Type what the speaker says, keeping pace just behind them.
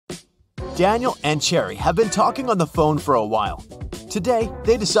Daniel and Cherry have been talking on the phone for a while. Today,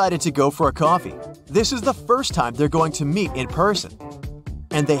 they decided to go for a coffee. This is the first time they're going to meet in person.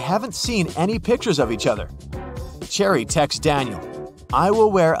 And they haven't seen any pictures of each other. Cherry texts Daniel, "I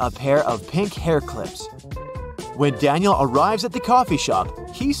will wear a pair of pink hair clips." When Daniel arrives at the coffee shop,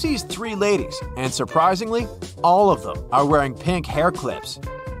 he sees 3 ladies, and surprisingly, all of them are wearing pink hair clips.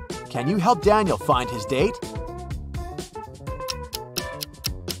 Can you help Daniel find his date?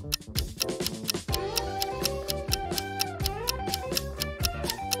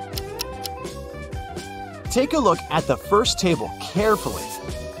 Take a look at the first table carefully.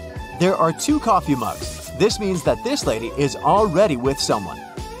 There are 2 coffee mugs. This means that this lady is already with someone.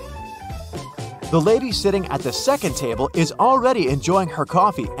 The lady sitting at the second table is already enjoying her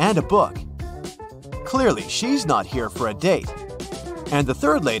coffee and a book. Clearly, she's not here for a date. And the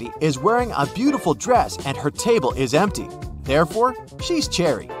third lady is wearing a beautiful dress and her table is empty. Therefore, she's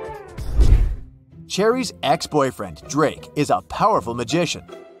Cherry. Cherry's ex-boyfriend, Drake, is a powerful magician.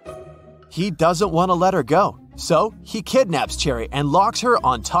 He doesn't want to let her go, so he kidnaps Cherry and locks her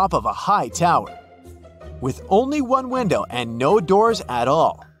on top of a high tower, with only 1 window and no doors at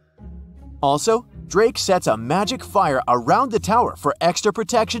all. Also, Drake sets a magic fire around the tower for extra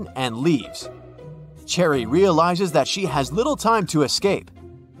protection and leaves. Cherry realizes that she has little time to escape.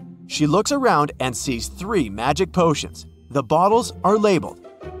 She looks around and sees 3 magic potions. The bottles are labeled.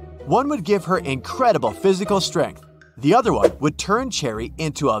 One would give her incredible physical strength. The other one would turn Cherry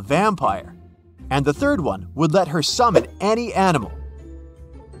into a vampire. And the third one would let her summon any animal.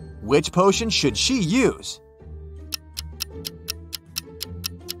 Which potion should she use?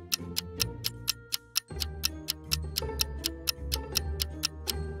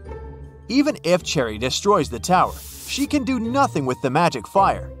 Even if Cherry destroys the tower, she can do nothing with the magic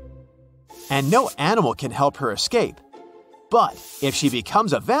fire. And no animal can help her escape. But if she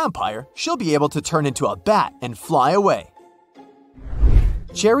becomes a vampire, she'll be able to turn into a bat and fly away.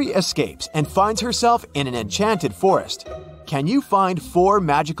 Cherry escapes and finds herself in an enchanted forest. Can you find 4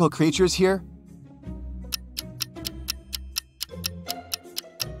 magical creatures here?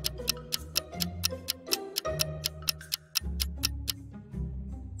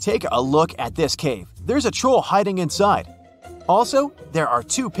 Take a look at this cave. There's a troll hiding inside. Also, there are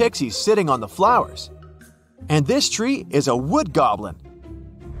 2 pixies sitting on the flowers. And this tree is a wood goblin.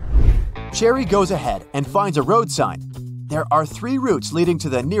 Cherry goes ahead and finds a road sign. There are 3 routes leading to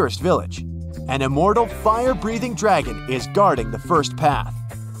the nearest village. An immortal fire-breathing dragon is guarding the first path.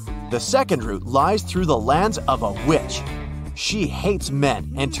 The second route lies through the lands of a witch. She hates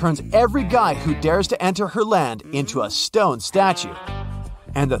men and turns every guy who dares to enter her land into a stone statue.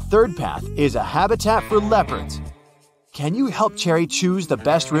 And the third path is a habitat for leopards. Can you help Cherry choose the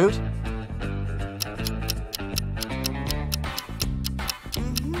best route?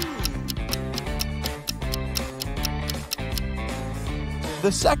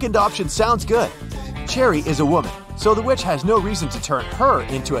 The second option sounds good. Cherry is a woman, so the witch has no reason to turn her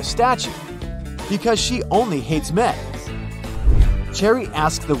into a statue, because she only hates men. Cherry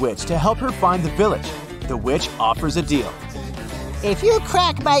asks the witch to help her find the village. The witch offers a deal. If you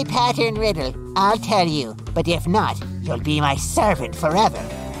crack my pattern riddle, I'll tell you, but if not, you'll be my servant forever.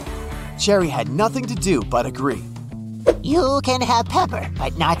 Cherry had nothing to do but agree. You can have pepper,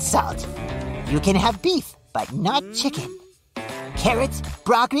 but not salt. You can have beef, but not chicken. Carrots,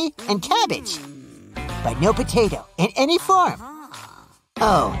 broccoli, and cabbage, but no potato in any form.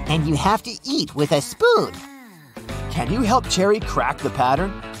 Oh, and you have to eat with a spoon. Can you help Cherry crack the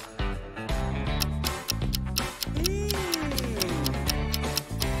pattern?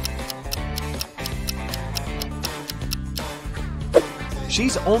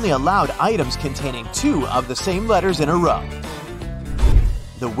 She's only allowed items containing 2 of the same letters in a row.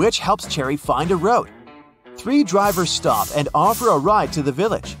 The witch helps Cherry find a road. 3 drivers stop and offer a ride to the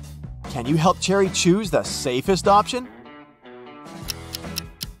village. Can you help Cherry choose the safest option?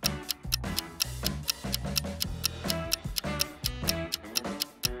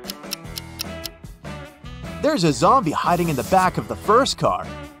 There's a zombie hiding in the back of the first car,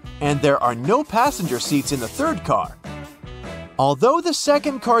 and there are no passenger seats in the third car. Although the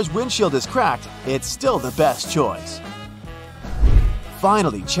second car's windshield is cracked, it's still the best choice.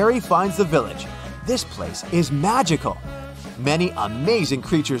 Finally, Cherry finds the village. This place is magical. Many amazing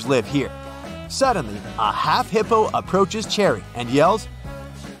creatures live here. Suddenly, a half-hippo approaches Cherry and yells,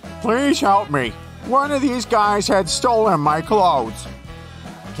 "Please help me. One of these guys had stolen my clothes."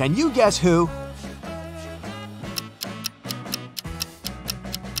 Can you guess who?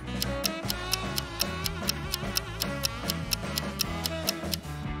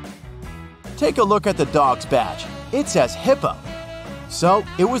 Take a look at the dog's badge. It says hippo. So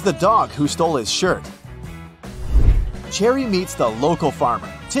it was the dog who stole his shirt. Cherry meets the local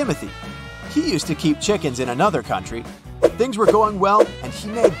farmer, Timothy. He used to keep chickens in another country. Things were going well and he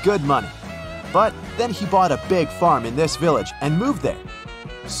made good money. But then he bought a big farm in this village and moved there.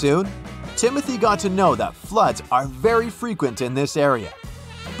 Soon, Timothy got to know that floods are very frequent in this area.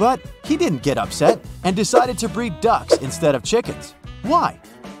 But he didn't get upset and decided to breed ducks instead of chickens. Why?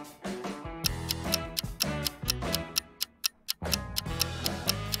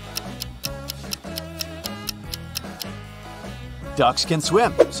 Ducks can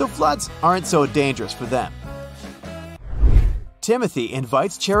swim, so floods aren't so dangerous for them. Timothy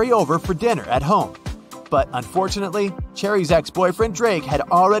invites Cherry over for dinner at home. But unfortunately, Cherry's ex-boyfriend Drake had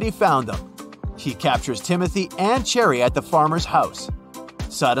already found them. He captures Timothy and Cherry at the farmer's house.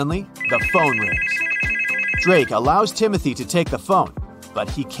 Suddenly, the phone rings. Drake allows Timothy to take the phone, but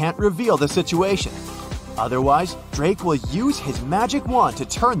he can't reveal the situation. Otherwise, Drake will use his magic wand to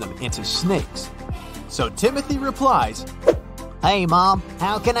turn them into snakes. So Timothy replies, Hey, Mom,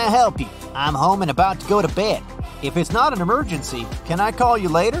 how can I help you? I'm home and about to go to bed. If it's not an emergency, can I call you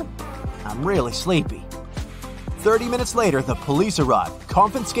later? I'm really sleepy. 30 minutes later, the police arrive,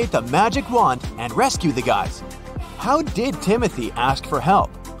 confiscate the magic wand, and rescue the guys. How did Timothy ask for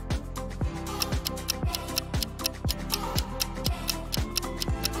help?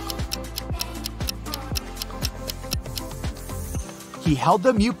 He held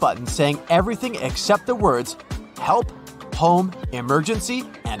the mute button saying everything except the words help, home, emergency,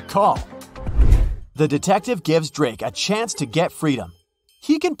 and call. The detective gives Drake a chance to get freedom.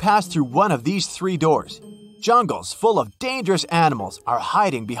 He can pass through one of these 3 doors. Jungles full of dangerous animals are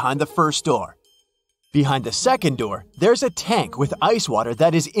hiding behind the first door. Behind the second door, there's a tank with ice water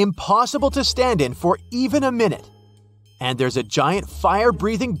that is impossible to stand in for even a minute. And there's a giant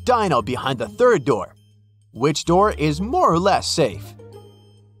fire-breathing dino behind the third door. Which door is more or less safe?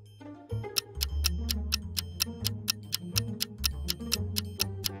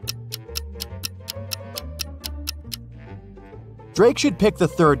 Drake should pick the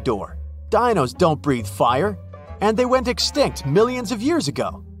third door. Dinos don't breathe fire, and they went extinct millions of years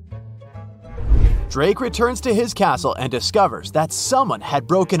ago. Drake returns to his castle and discovers that someone had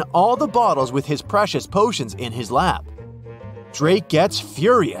broken all the bottles with his precious potions in his lab. Drake gets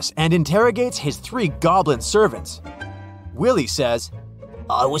furious and interrogates his 3 goblin servants. Willie says,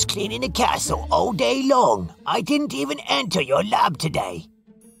 I was cleaning the castle all day long. I didn't even enter your lab today.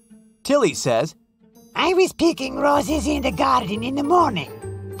 Tilly says, I was picking roses in the garden in the morning.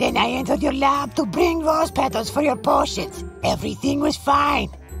 Then I entered your lab to bring rose petals for your potions. Everything was fine.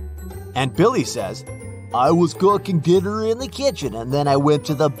 And Billy says, I was cooking dinner in the kitchen and then I went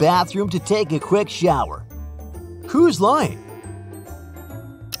to the bathroom to take a quick shower. Who's lying?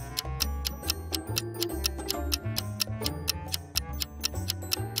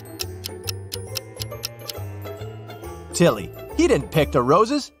 Tilly. He didn't pick the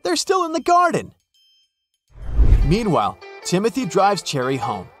roses. They're still in the garden. Meanwhile, Timothy drives Cherry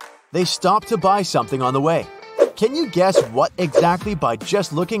home. They stop to buy something on the way. Can you guess what exactly by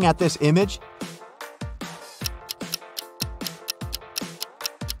just looking at this image?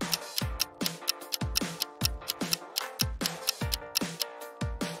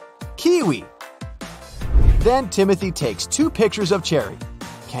 Kiwi. Then Timothy takes 2 pictures of Cherry.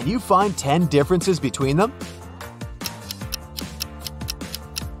 Can you find 10 differences between them?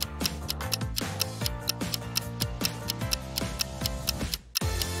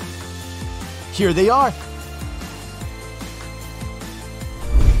 Here they are.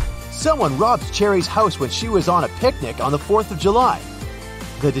 Someone robbed Cherry's house when she was on a picnic on the 4th of July.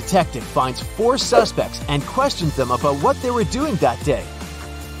 The detective finds 4 suspects and questions them about what they were doing that day.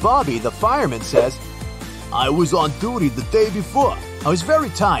 Bobby, the fireman, says, I was on duty the day before. I was very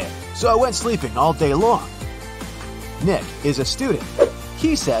tired, so I went sleeping all day long. Nick is a student.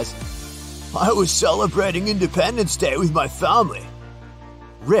 He says, I was celebrating Independence Day with my family.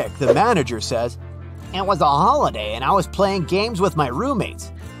 Rick, the manager, says, It was a holiday and I was playing games with my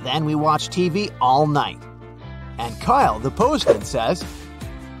roommates. Then we watched TV all night. And Kyle, the postman, says,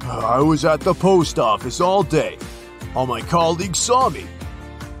 I was at the post office all day. All my colleagues saw me.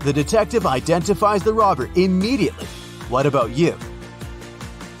 The detective identifies the robber immediately. What about you?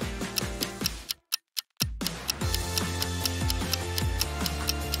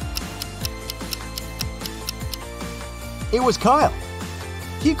 It was Kyle.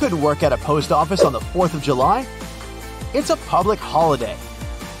 He couldn't work at a post office on the 4th of July. It's a public holiday.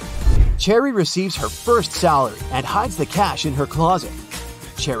 Cherry receives her first salary and hides the cash in her closet.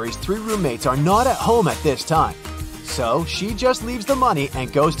 Cherry's 3 roommates are not at home at this time, so she just leaves the money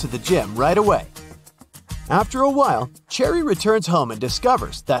and goes to the gym right away. After a while, Cherry returns home and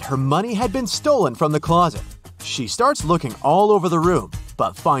discovers that her money had been stolen from the closet. She starts looking all over the room,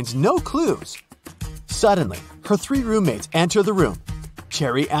 but finds no clues. Suddenly, her 3 roommates enter the room.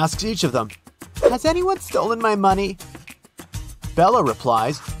 Cherry asks each of them, "Has anyone stolen my money?" Bella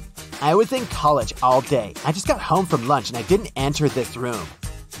replies, "I was in college all day. I just got home from lunch and I didn't enter this room."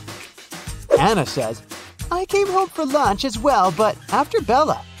 Anna says, "I came home for lunch as well, but after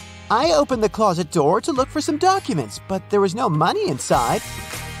Bella. I opened the closet door to look for some documents, but there was no money inside."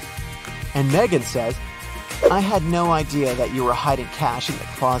 And Megan says, "I had no idea that you were hiding cash in the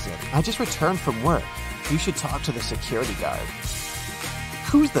closet. I just returned from work. You should talk to the security guard."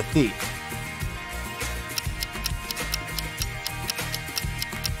 Who's the thief?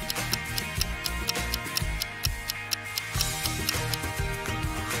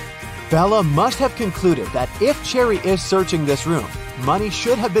 Bella must have concluded that if Cherry is searching this room, money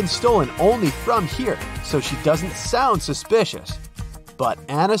should have been stolen only from here, so she doesn't sound suspicious. But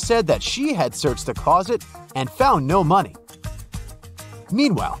Anna said that she had searched the closet and found no money.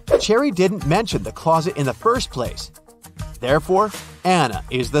 Meanwhile, Cherry didn't mention the closet in the first place. Therefore, Anna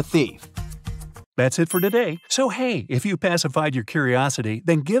is the thief. That's it for today. So hey, if you pacified your curiosity,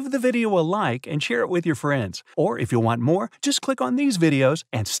 then give the video a like and share it with your friends. Or if you want more, just click on these videos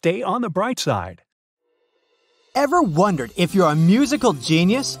and stay on the bright side. Ever wondered if you're a musical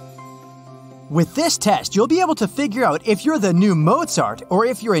genius? With this test, you'll be able to figure out if you're the new Mozart or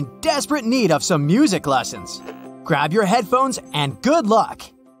if you're in desperate need of some music lessons. Grab your headphones and good luck!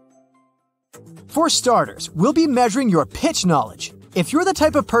 For starters, we'll be measuring your pitch knowledge. If you're the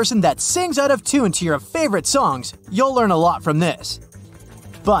type of person that sings out of tune to your favorite songs, you'll learn a lot from this.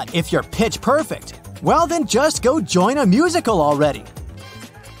 But if you're pitch perfect, well then just go join a musical already.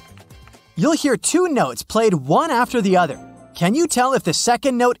 You'll hear 2 notes played one after the other. Can you tell if the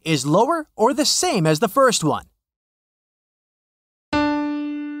second note is lower or the same as the first one?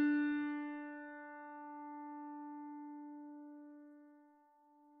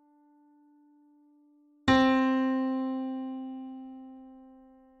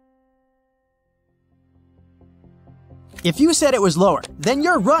 If you said it was lower, then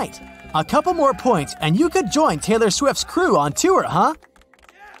you're right. A couple more points and you could join Taylor Swift's crew on tour, huh?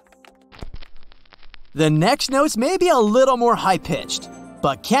 The next notes may be a little more high-pitched,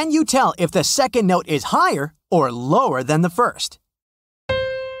 but can you tell if the second note is higher or lower than the first?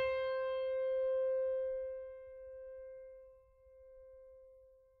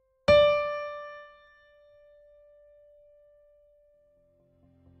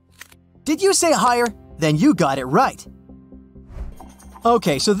 Did you say higher? Then you got it right.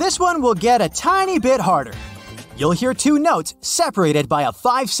 Okay, so this one will get a tiny bit harder. You'll hear 2 notes separated by a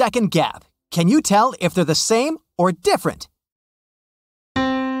 5-second gap. Can you tell if they're the same or different?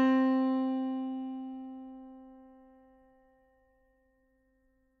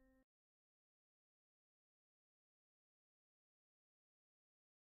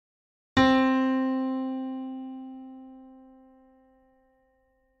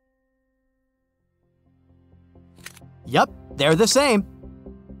 Yup, they're the same.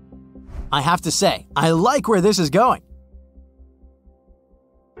 I have to say, I like where this is going.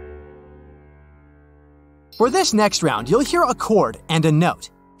 For this next round, you'll hear a chord and a note.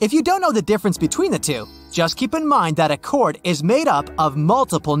 If you don't know the difference between the two, just keep in mind that a chord is made up of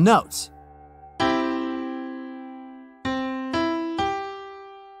multiple notes.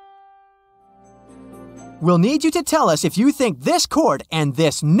 We'll need you to tell us if you think this chord and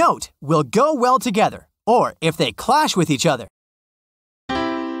this note will go well together, or if they clash with each other.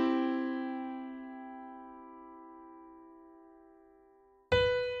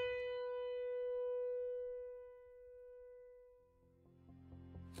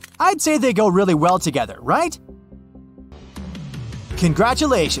 I'd say they go really well together, right?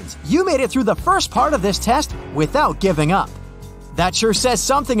 Congratulations, you made it through the first part of this test without giving up. That sure says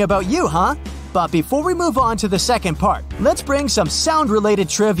something about you, huh? But before we move on to the second part, let's bring some sound-related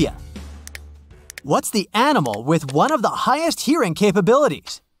trivia. What's the animal with one of the highest hearing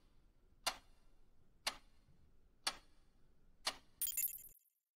capabilities?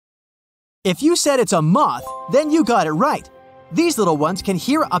 If you said it's a moth, then you got it right. These little ones can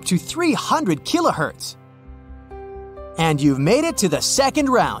hear up to 300 kilohertz. And you've made it to the second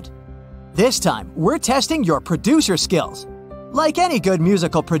round. This time, we're testing your producer skills. Like any good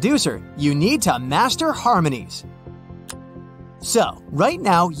musical producer, you need to master harmonies. So, right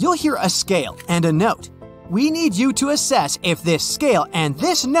now, you'll hear a scale and a note. We need you to assess if this scale and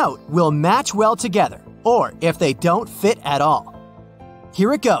this note will match well together, or if they don't fit at all.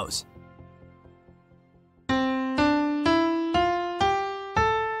 Here it goes.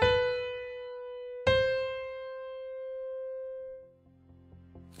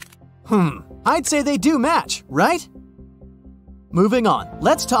 I'd say they do match, right? Moving on,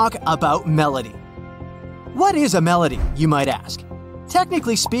 let's talk about melody. What is a melody, you might ask?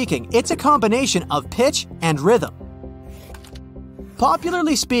 Technically speaking, it's a combination of pitch and rhythm.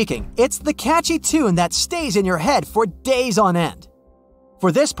 Popularly speaking, it's the catchy tune that stays in your head for days on end.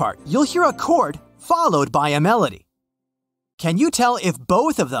 For this part, you'll hear a chord followed by a melody. Can you tell if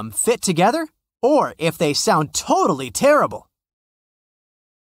both of them fit together, or if they sound totally terrible?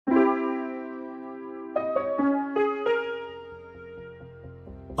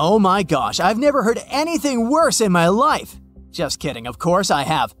 Oh my gosh, I've never heard anything worse in my life. Just kidding, of course I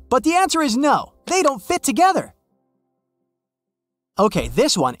have. But the answer is no, they don't fit together. Okay,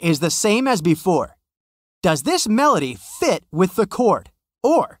 this one is the same as before. Does this melody fit with the chord,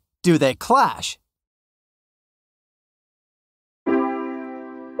 or do they clash?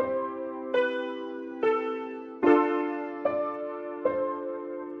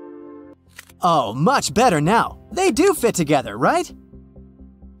 Oh, much better now. They do fit together, right?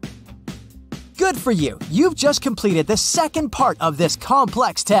 Good for you! You've just completed the second part of this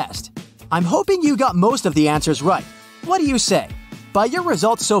complex test. I'm hoping you got most of the answers right. What do you say? By your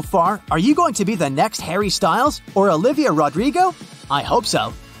results so far, are you going to be the next Harry Styles or Olivia Rodrigo? I hope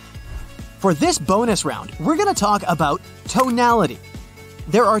so. For this bonus round, we're going to talk about tonality.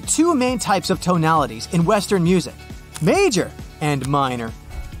 There are two main types of tonalities in Western music: major and minor.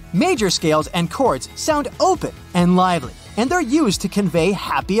 Major scales and chords sound open and lively, and they're used to convey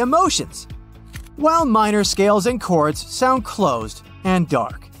happy emotions, while minor scales and chords sound closed and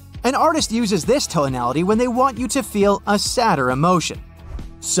dark. An artist uses this tonality when they want you to feel a sadder emotion.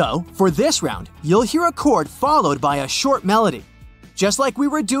 So, for this round, you'll hear a chord followed by a short melody, just like we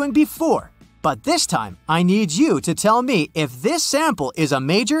were doing before. But this time, I need you to tell me if this sample is a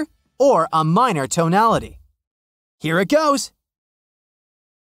major or a minor tonality. Here it goes!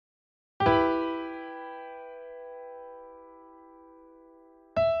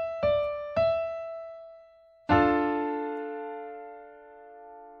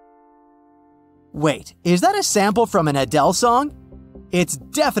 Wait, is that a sample from an Adele song? It's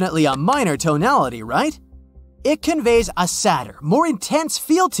definitely a minor tonality, right? It conveys a sadder, more intense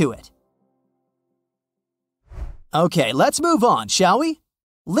feel to it. Okay, let's move on, shall we?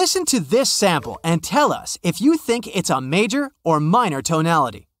 Listen to this sample and tell us if you think it's a major or minor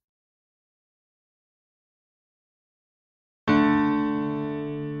tonality.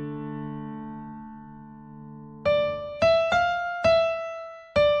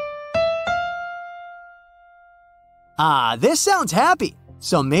 Ah, this sounds happy,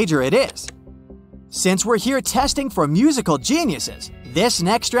 so major it is. Since we're here testing for musical geniuses, this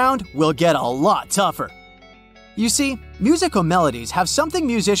next round will get a lot tougher. You see, musical melodies have something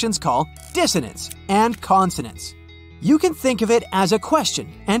musicians call dissonance and consonance. You can think of it as a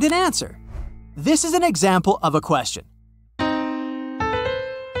question and an answer. This is an example of a question.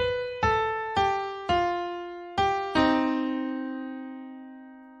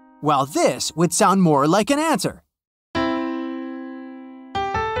 While this would sound more like an answer.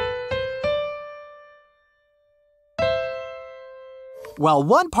 Well,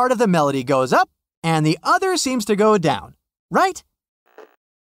 one part of the melody goes up, and the other seems to go down, right?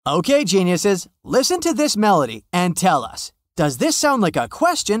 Okay, geniuses, listen to this melody and tell us, does this sound like a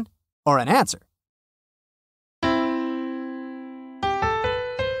question or an answer?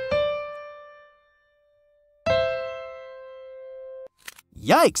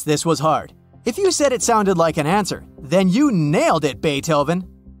 Yikes, this was hard. If you said it sounded like an answer, then you nailed it, Beethoven.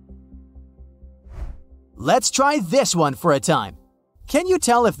 Let's try this one for a time. Can you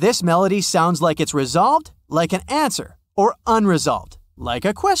tell if this melody sounds like it's resolved, like an answer, or unresolved, like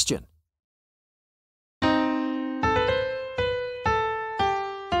a question?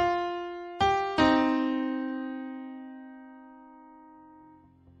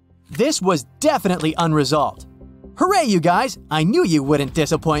 This was definitely unresolved. Hooray, you guys! I knew you wouldn't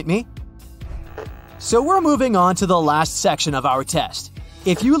disappoint me. So we're moving on to the last section of our test.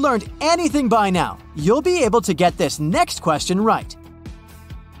 If you learned anything by now, you'll be able to get this next question right.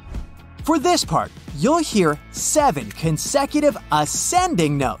 For this part, you'll hear 7 consecutive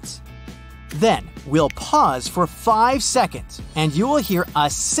ascending notes. Then, we'll pause for 5 seconds, and you will hear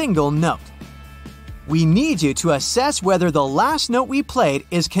a single note. We need you to assess whether the last note we played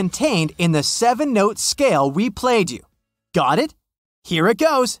is contained in the 7-note scale we played you. Got it? Here it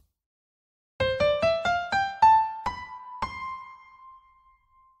goes!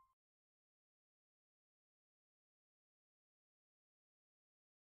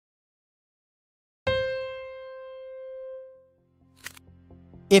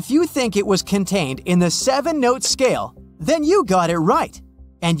 If you think it was contained in the 7-note scale, then you got it right.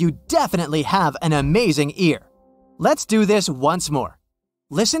 and you definitely have an amazing ear. Let's do this once more.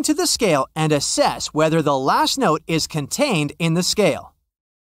 Listen to the scale and assess whether the last note is contained in the scale.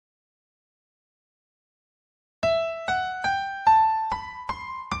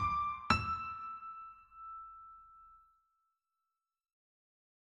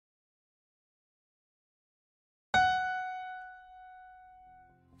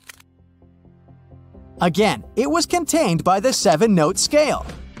 Again, it was contained by the 7-note scale.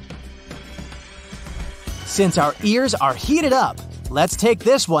 Since our ears are heated up, let's take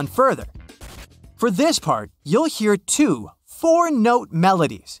this one further. For this part, you'll hear 2 4-note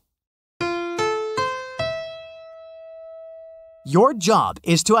melodies. Your job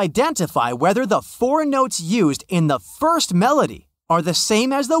is to identify whether the 4 notes used in the first melody are the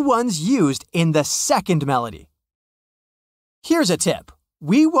same as the ones used in the second melody. Here's a tip.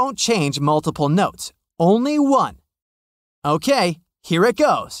 We won't change multiple notes. Only one. Okay, here it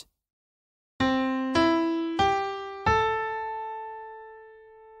goes.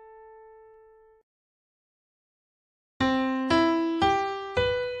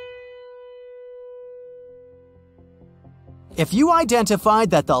 If you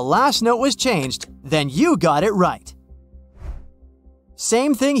identified that the last note was changed, then you got it right.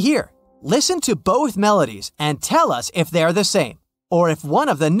 Same thing here. Listen to both melodies and tell us if they're the same, or if one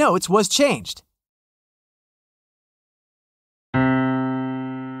of the notes was changed.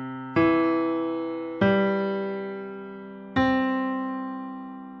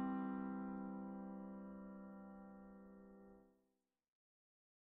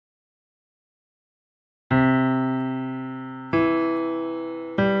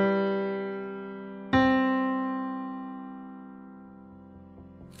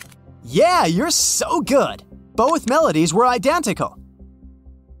 Yeah, you're so good! Both melodies were identical.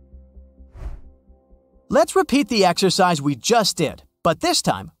 Let's repeat the exercise we just did, but this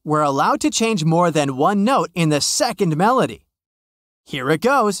time we're allowed to change more than one note in the second melody. Here it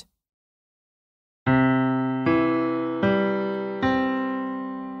goes.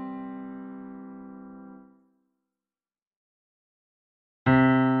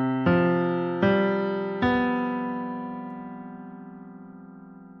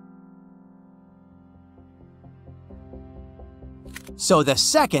 So the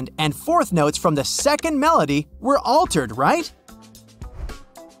second and fourth notes from the second melody were altered, right?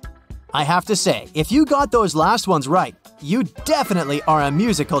 I have to say, if you got those last ones right, you definitely are a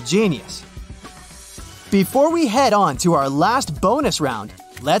musical genius. Before we head on to our last bonus round,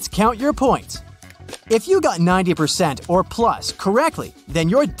 let's count your points. If you got 90% or plus correctly, then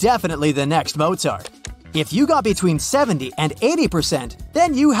you're definitely the next Mozart. If you got between 70 and 80%,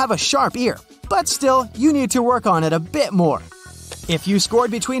 then you have a sharp ear, but still, you need to work on it a bit more. If you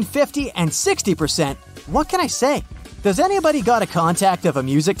scored between 50 and 60%, what can I say? Does anybody got a contact of a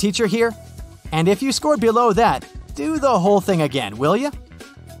music teacher here? And if you scored below that, do the whole thing again, will you?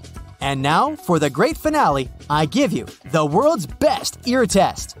 And now, for the great finale, I give you the world's best ear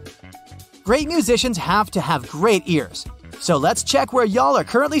test. Great musicians have to have great ears. So let's check where y'all are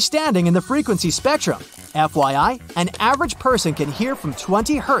currently standing in the frequency spectrum. FYI, an average person can hear from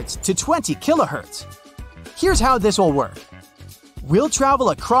 20 Hz to 20 kHz. Here's how this will work. We'll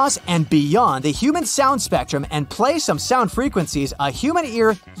travel across and beyond the human sound spectrum and play some sound frequencies a human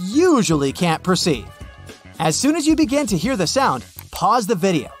ear usually can't perceive. As soon as you begin to hear the sound, pause the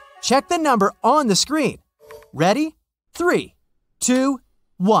video. Check the number on the screen. Ready? 3, 2,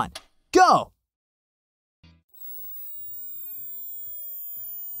 1, go!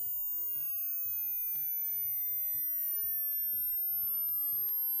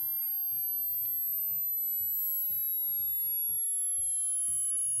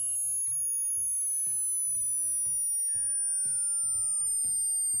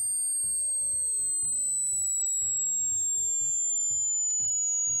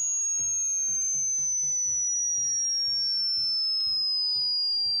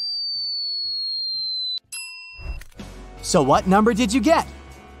 So what number did you get?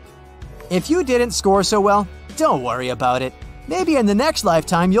 If you didn't score so well, don't worry about it. Maybe in the next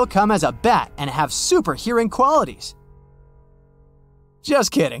lifetime you'll come as a bat and have super hearing qualities.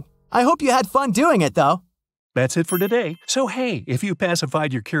 Just kidding. I hope you had fun doing it though. That's it for today. So hey, if you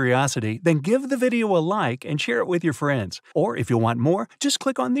pacified your curiosity, then give the video a like and share it with your friends. Or if you want more, just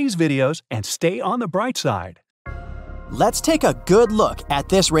click on these videos and stay on the bright side. Let's take a good look at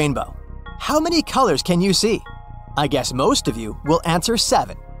this rainbow. How many colors can you see? I guess most of you will answer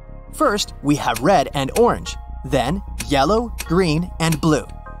 7. First, we have red and orange, then yellow, green, and blue.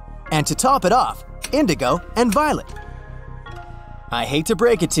 And to top it off, indigo and violet. I hate to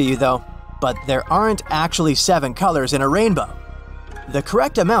break it to you though, but there aren't actually 7 colors in a rainbow. The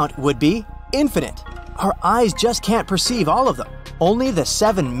correct amount would be infinite. Our eyes just can't perceive all of them, only the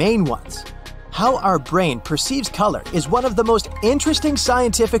 7 main ones. How our brain perceives color is one of the most interesting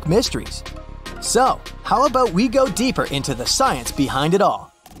scientific mysteries. So, how about we go deeper into the science behind it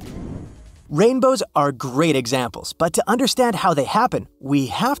all? Rainbows are great examples, but to understand how they happen, we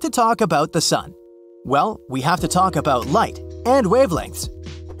have to talk about the sun. Well, we have to talk about light and wavelengths.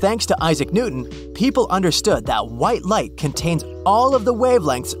 Thanks to Isaac Newton, people understood that white light contains all of the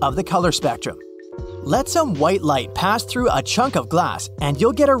wavelengths of the color spectrum. Let some white light pass through a chunk of glass and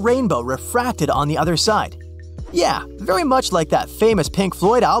you'll get a rainbow refracted on the other side. Yeah, very much like that famous Pink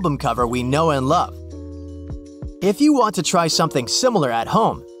Floyd album cover we know and love. If you want to try something similar at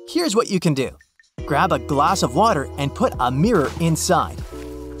home, here's what you can do. Grab a glass of water and put a mirror inside.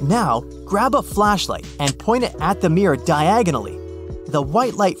 Now, grab a flashlight and point it at the mirror diagonally. The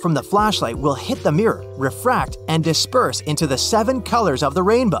white light from the flashlight will hit the mirror, refract, and disperse into the 7 colors of the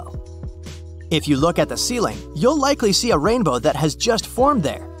rainbow. If you look at the ceiling, you'll likely see a rainbow that has just formed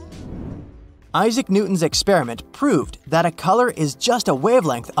there. Isaac Newton's experiment proved that a color is just a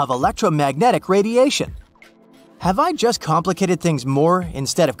wavelength of electromagnetic radiation. Have I just complicated things more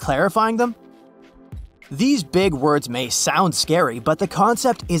instead of clarifying them? These big words may sound scary, but the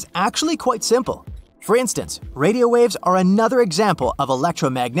concept is actually quite simple. For instance, radio waves are another example of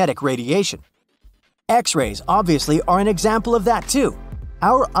electromagnetic radiation. X-rays obviously are an example of that too.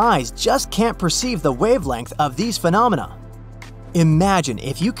 Our eyes just can't perceive the wavelength of these phenomena. Imagine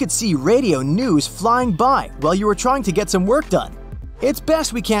if you could see radio news flying by while you were trying to get some work done. It's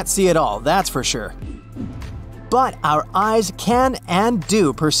best we can't see it all, that's for sure. But our eyes can and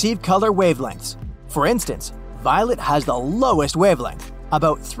do perceive color wavelengths. For instance, violet has the lowest wavelength,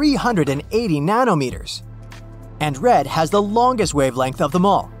 about 380 nanometers. And red has the longest wavelength of them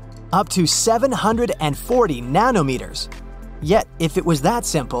all, up to 740 nanometers. Yet, if it was that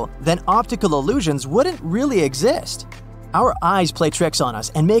simple, then optical illusions wouldn't really exist. Our eyes play tricks on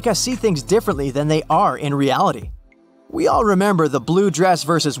us and make us see things differently than they are in reality. We all remember the blue dress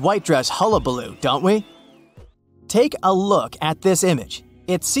versus white dress hullabaloo, don't we? Take a look at this image.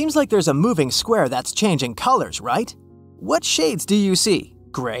 It seems like there's a moving square that's changing colors, right? What shades do you see?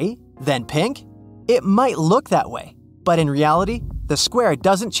 Gray? Then pink? It might look that way, but in reality, the square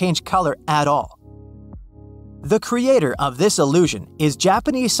doesn't change color at all. The creator of this illusion is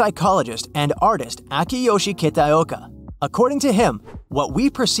Japanese psychologist and artist Akiyoshi Kitaoka. According to him, what we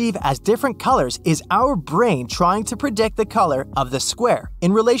perceive as different colors is our brain trying to predict the color of the square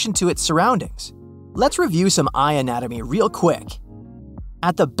in relation to its surroundings. Let's review some eye anatomy real quick.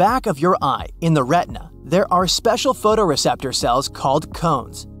 At the back of your eye, in the retina, there are special photoreceptor cells called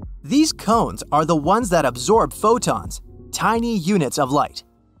cones. These cones are the ones that absorb photons, tiny units of light.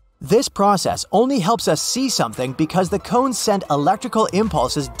 This process only helps us see something because the cones send electrical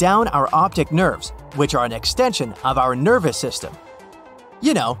impulses down our optic nerves, which are an extension of our nervous system.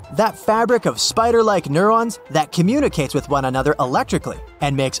 You know, that fabric of spider-like neurons that communicates with one another electrically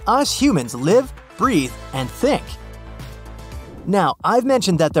and makes us humans live, breathe, and think. Now, I've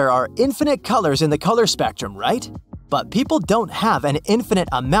mentioned that there are infinite colors in the color spectrum, right? But people don't have an infinite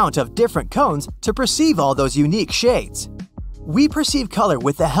amount of different cones to perceive all those unique shades. We perceive color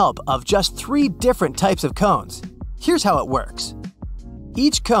with the help of just 3 different types of cones. Here's how it works.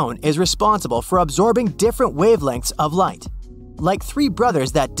 Each cone is responsible for absorbing different wavelengths of light. Like 3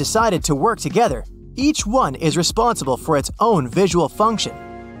 brothers that decided to work together, each one is responsible for its own visual function.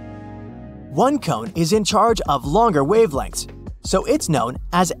 One cone is in charge of longer wavelengths, so it's known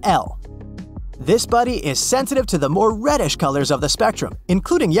as L. This buddy is sensitive to the more reddish colors of the spectrum,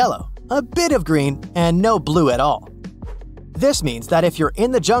 including yellow, a bit of green, and no blue at all. This means that if you're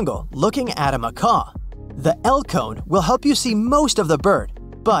in the jungle looking at a macaw, the L cone will help you see most of the bird,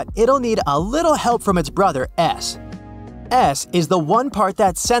 but it'll need a little help from its brother S. S is the one part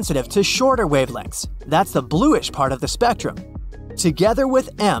that's sensitive to shorter wavelengths. That's the bluish part of the spectrum. Together with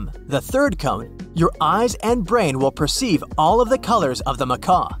M, the 3rd cone, your eyes and brain will perceive all of the colors of the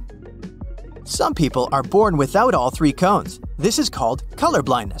macaw. Some people are born without all 3 cones. This is called color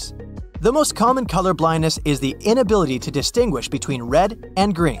blindness. The most common color blindness is the inability to distinguish between red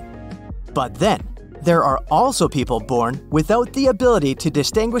and green. But then, there are also people born without the ability to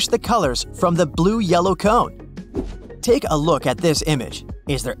distinguish the colors from the blue-yellow cone. Take a look at this image.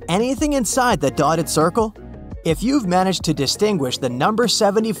 Is there anything inside the dotted circle? If you've managed to distinguish the number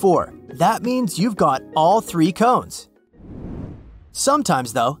 74, that means you've got all 3 cones.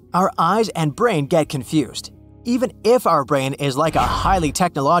 Sometimes, though, our eyes and brain get confused. Even if our brain is like a highly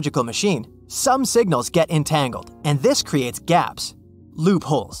technological machine, some signals get entangled, and this creates gaps,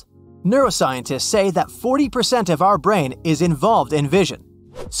 loopholes. Neuroscientists say that 40% of our brain is involved in vision.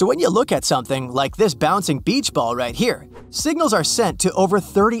 So when you look at something like this bouncing beach ball right here, signals are sent to over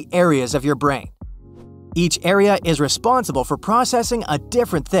 30 areas of your brain. Each area is responsible for processing a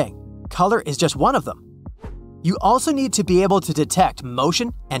different thing. Color is just one of them. You also need to be able to detect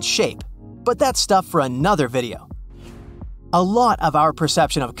motion and shape, but that's stuff for another video. A lot of our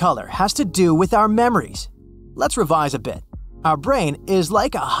perception of color has to do with our memories. Let's revise a bit. Our brain is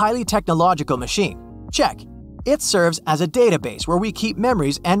like a highly technological machine. Check. It serves as a database where we keep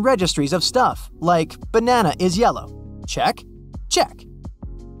memories and registries of stuff, like banana is yellow. Check. Check.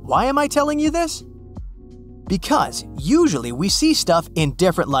 Why am I telling you this? Because usually we see stuff in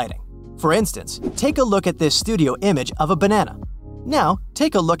different lighting. For instance, take a look at this studio image of a banana. Now,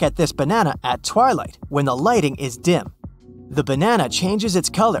 take a look at this banana at twilight when the lighting is dim. The banana changes its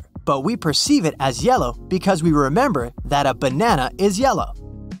color, but we perceive it as yellow because we remember that a banana is yellow.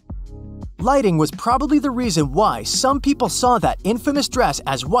 Lighting was probably the reason why some people saw that infamous dress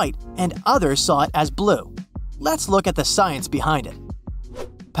as white and others saw it as blue. Let's look at the science behind it.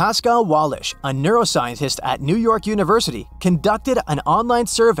 Pascal Wallisch, a neuroscientist at New York University, conducted an online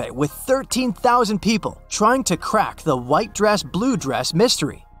survey with 13,000 people trying to crack the white dress, blue dress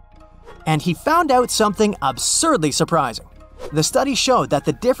mystery. And he found out something absurdly surprising. The study showed that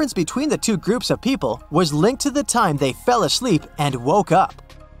the difference between the two groups of people was linked to the time they fell asleep and woke up.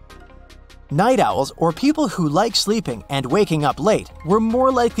 Night owls, or people who like sleeping and waking up late, were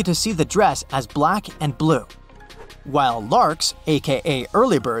more likely to see the dress as black and blue, while larks, aka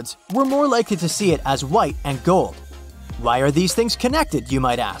early birds, were more likely to see it as white and gold. Why are these things connected, you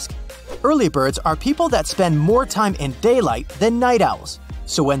might ask? Early birds are people that spend more time in daylight than night owls,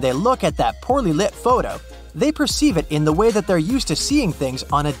 so when they look at that poorly lit photo, they perceive it in the way that they're used to seeing things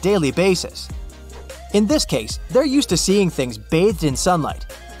on a daily basis. In this case, they're used to seeing things bathed in sunlight,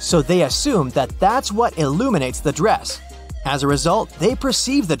 so they assume that that's what illuminates the dress. As a result, they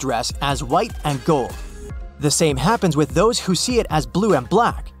perceive the dress as white and gold. The same happens with those who see it as blue and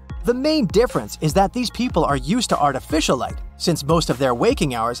black. The main difference is that these people are used to artificial light, since most of their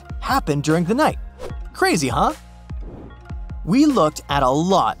waking hours happen during the night. Crazy, huh? We looked at a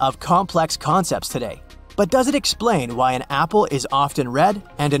lot of complex concepts today, but does it explain why an apple is often red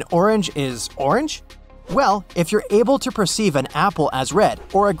and an orange is orange? Well, if you're able to perceive an apple as red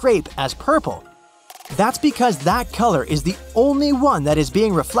or a grape as purple, that's because that color is the only one that is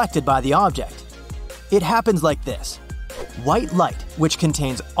being reflected by the object. It happens like this. White light, which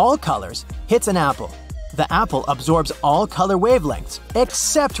contains all colors, hits an apple. The apple absorbs all color wavelengths,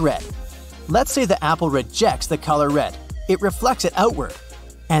 except red. Let's say the apple rejects the color red. It reflects it outward.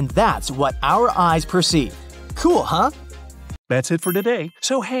 And that's what our eyes perceive. Cool, huh? That's it for today.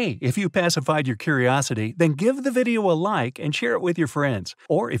 So hey, if you pacified your curiosity, then give the video a like and share it with your friends.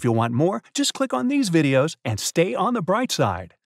 Or if you want more, just click on these videos and stay on the bright side.